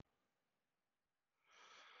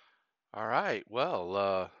All right.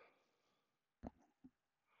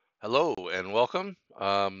 Hello and welcome.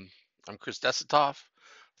 I'm Chris Desitoff.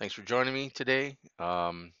 Thanks for joining me today.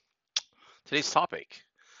 Today's topic,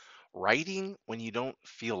 writing when you don't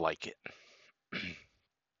feel like it.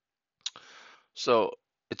 So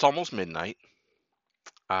it's almost midnight.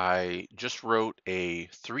 I just wrote a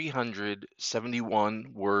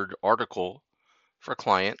 371 word article for a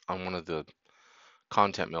client on one of the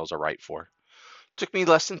content mills I write for. Took me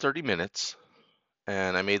less than 30 minutes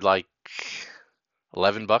and I made like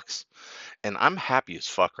 11 bucks. And I'm happy as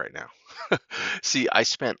fuck right now. See, I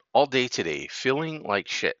spent all day today feeling like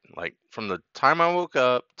shit. Like from the time I woke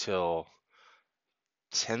up till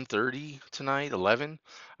 10:30 tonight, 11,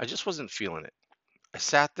 I just wasn't feeling it. I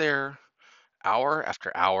sat there hour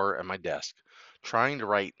after hour at my desk trying to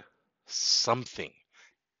write something,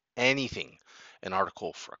 anything, an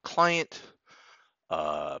article for a client,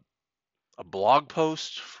 uh, a blog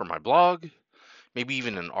post for my blog, maybe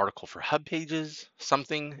even an article for Hub Pages,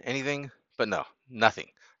 something, anything, but no, nothing,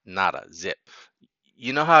 nada, zip.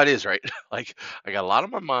 You know how it is, right? Like I got a lot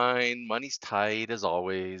on my mind, money's tight as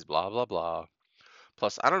always, blah blah blah.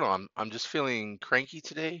 Plus, I don't know, I'm just feeling cranky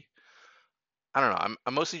today. I don't know. I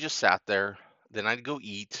mostly just sat there. Then I'd go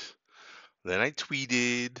eat. Then I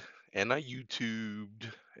tweeted and I YouTubed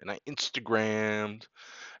and I Instagrammed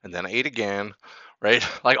and then I ate again, right?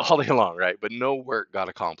 Like all day long, right? But no work got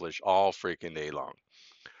accomplished all freaking day long.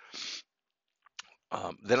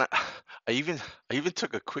 Then I even I even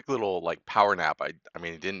took a quick little like power nap. I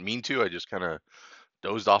mean, I didn't mean to. I just kind of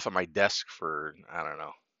dozed off at my desk for I don't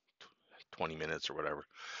know 20 minutes or whatever.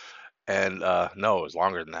 And no, it was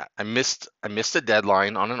longer than that. I missed a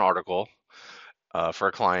deadline on an article for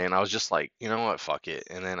a client. I was just like, you know what, fuck it.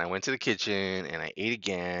 And then I went to the kitchen and I ate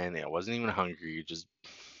again. And I wasn't even hungry. It just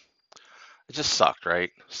sucked, right?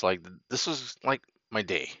 It's like this was like my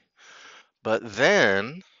day. But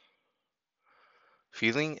then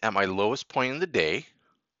feeling at my lowest point in the day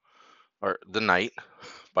or the night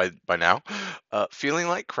by now, feeling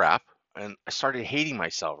like crap. And I started hating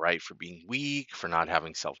myself, right, for being weak, for not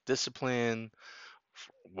having self-discipline,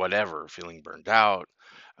 whatever, feeling burned out.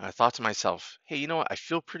 And I thought to myself, hey, you know what? I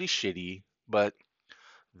feel pretty shitty, but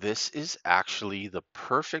this is actually the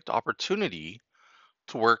perfect opportunity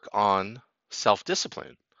to work on self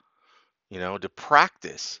discipline, to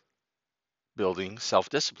practice building self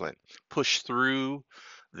discipline, push through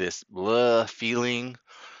this blah feeling,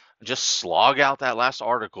 just slog out that last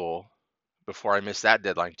article before I miss that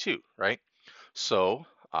deadline, too, right? So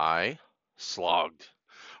I slogged,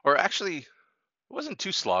 or actually, it wasn't too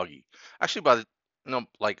sloggy. Actually, no,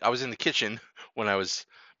 like I was in the kitchen when I was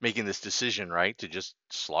making this decision, right, to just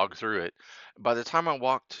slog through it. By the time I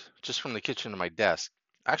walked just from the kitchen to my desk,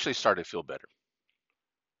 I actually started to feel better.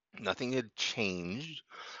 Nothing had changed.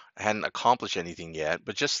 I hadn't accomplished anything yet,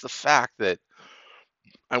 but just the fact that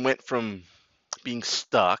I went from being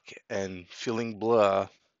stuck and feeling blah,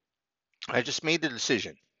 I just made the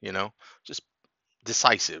decision, just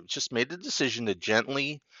decisive, just made the decision to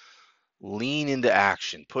gently lean into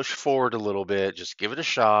action, push forward a little bit, just give it a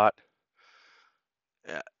shot.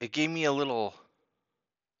 It gave me a little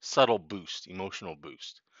subtle boost, emotional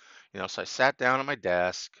boost. So I sat down at my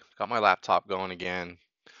desk, got my laptop going again.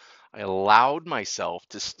 I allowed myself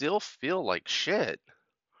to still feel like shit,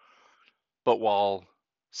 but while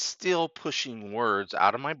still pushing words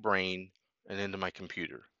out of my brain and into my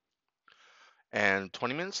computer. And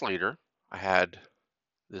 20 minutes later, I had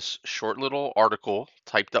this short little article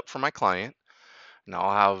typed up for my client. Now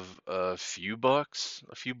I'll have a few bucks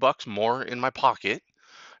more in my pocket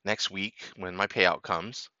next week when my payout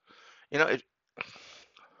comes. It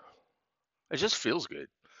just feels good.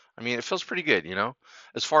 I mean, it feels pretty good,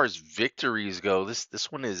 As far as victories go, this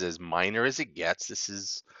one is as minor as it gets. This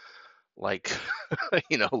is like,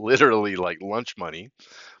 literally like lunch money.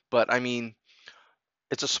 But I mean,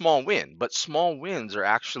 it's a small win, but small wins are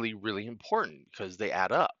actually really important because they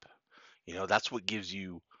add up. That's what gives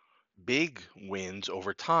you big wins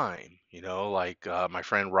over time. Like my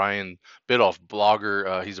friend Ryan Bidoff,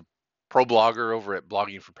 blogger, he's a pro blogger over at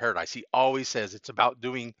Blogging for Paradise. He always says it's about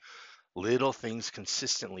doing little things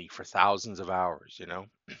consistently for thousands of hours.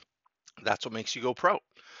 That's what makes you go pro.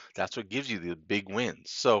 That's what gives you the big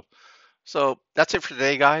wins. So that's it for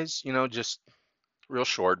today, guys. Just real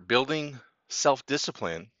short, building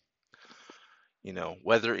self-discipline,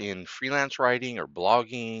 whether in freelance writing or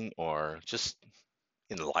blogging or just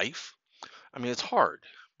in life. I mean, it's hard,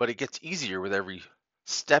 but it gets easier with every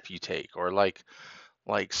step you take, or like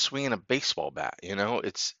swinging a baseball bat,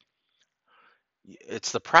 it's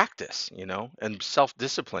the practice, and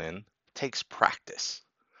self-discipline takes practice.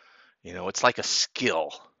 It's like a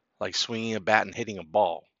skill. like swinging a bat and hitting a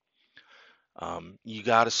ball. You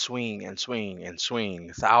got to swing and swing and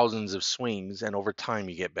swing, thousands of swings, and over time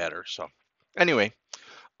you get better. So, anyway,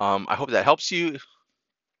 I hope that helps you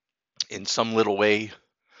in some little way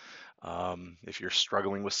if you're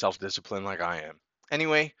struggling with self-discipline like I am.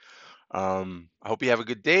 Anyway, I hope you have a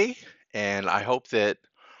good day, and I hope that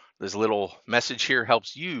this little message here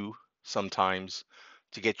helps you sometimes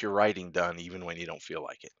to get your writing done even when you don't feel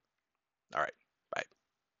like it. All right.